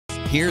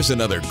here's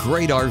another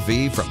great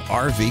RV from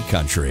RV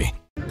Country.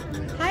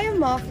 Hi, I'm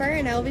Moffer,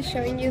 and I'll be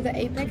showing you the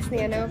Apex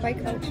Nano by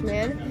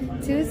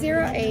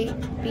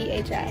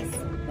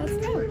Coachmen-208BHS. Let's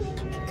go!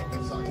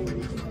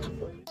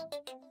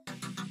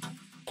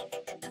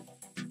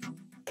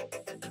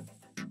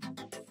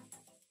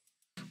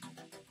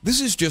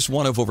 This is just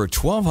one of over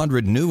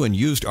 1,200 new and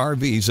used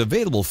RVs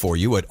available for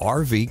you at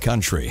RV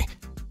Country.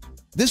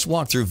 This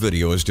walkthrough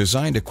video is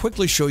designed to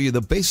quickly show you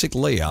the basic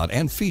layout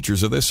and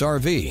features of this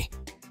RV.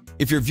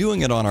 If you're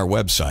viewing it on our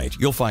website,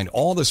 you'll find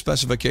all the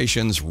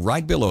specifications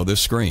right below the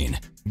screen.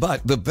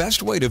 But the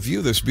best way to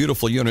view this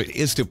beautiful unit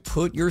is to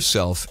put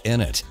yourself in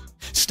it.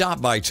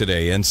 Stop by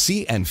today and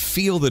see and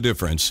feel the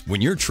difference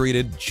when you're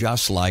treated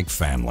just like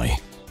family.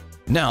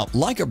 Now,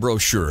 like a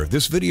brochure,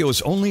 this video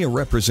is only a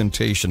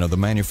representation of the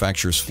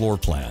manufacturer's floor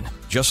plan.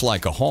 Just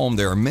like a home,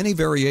 there are many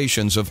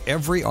variations of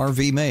every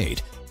RV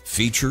made.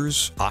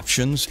 Features,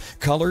 options,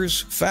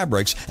 colors,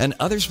 fabrics, and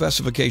other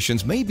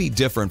specifications may be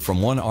different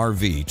from one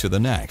RV to the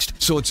next,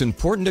 so it's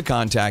important to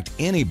contact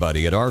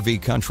anybody at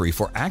RV Country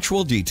for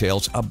actual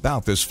details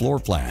about this floor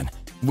plan.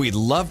 We'd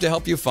love to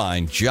help you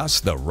find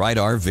just the right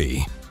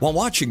RV. While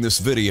watching this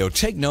video,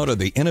 take note of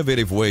the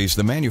innovative ways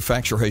the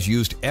manufacturer has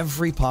used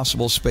every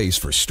possible space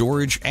for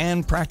storage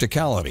and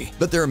practicality,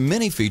 but there are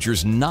many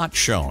features not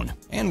shown,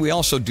 and we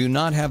also do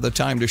not have the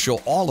time to show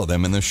all of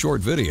them in this short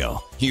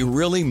video. You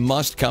really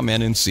must come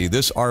in and see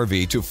this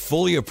RV to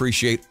fully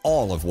appreciate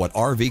all of what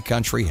RV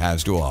Country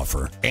has to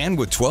offer. And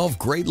with 12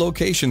 great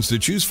locations to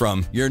choose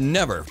from, you're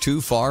never too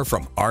far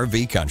from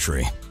RV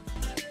Country.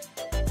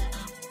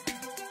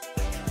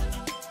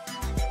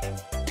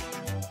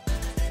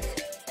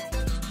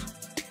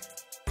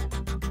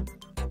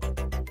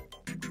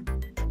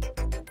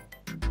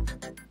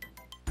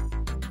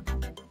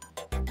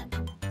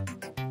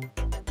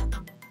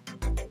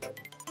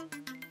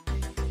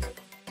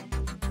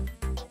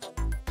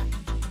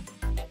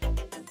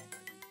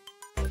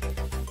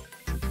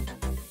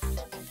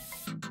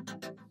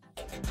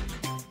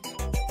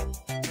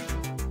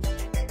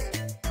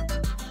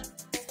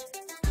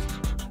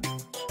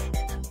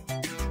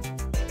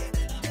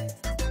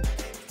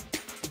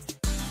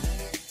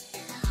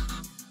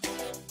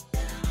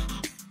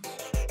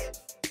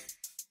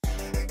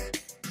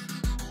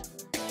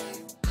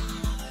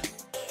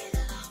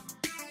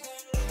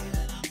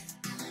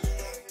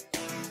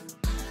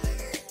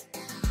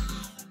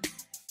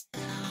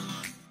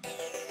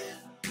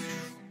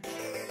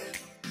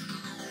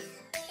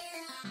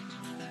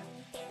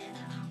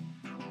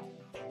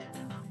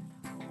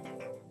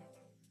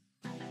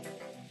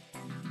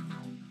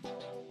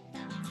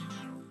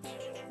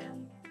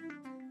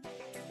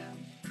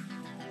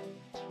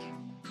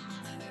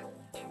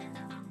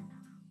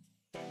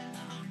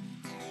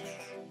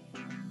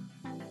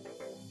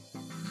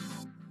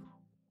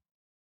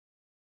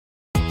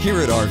 Here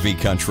at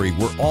RV Country,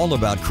 we're all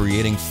about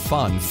creating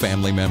fun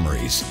family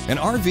memories. And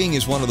RVing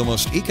is one of the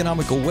most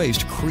economical ways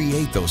to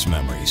create those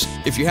memories.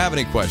 If you have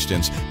any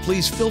questions,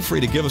 please feel free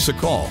to give us a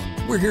call.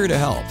 We're here to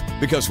help,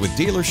 because with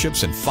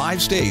dealerships in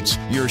 5 states,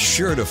 you're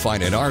sure to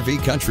find an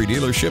RV Country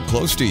dealership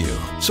close to you.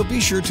 So be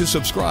sure to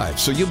subscribe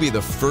so you'll be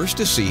the first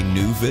to see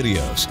new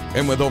videos.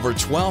 And with over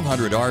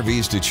 1,200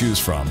 RVs to choose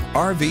from,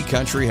 RV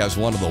Country has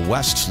one of the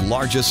West's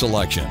largest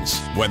selections.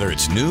 Whether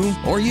it's new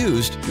or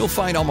used, you'll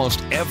find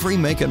almost every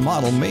make and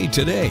model made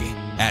today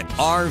at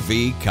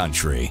RV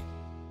Country.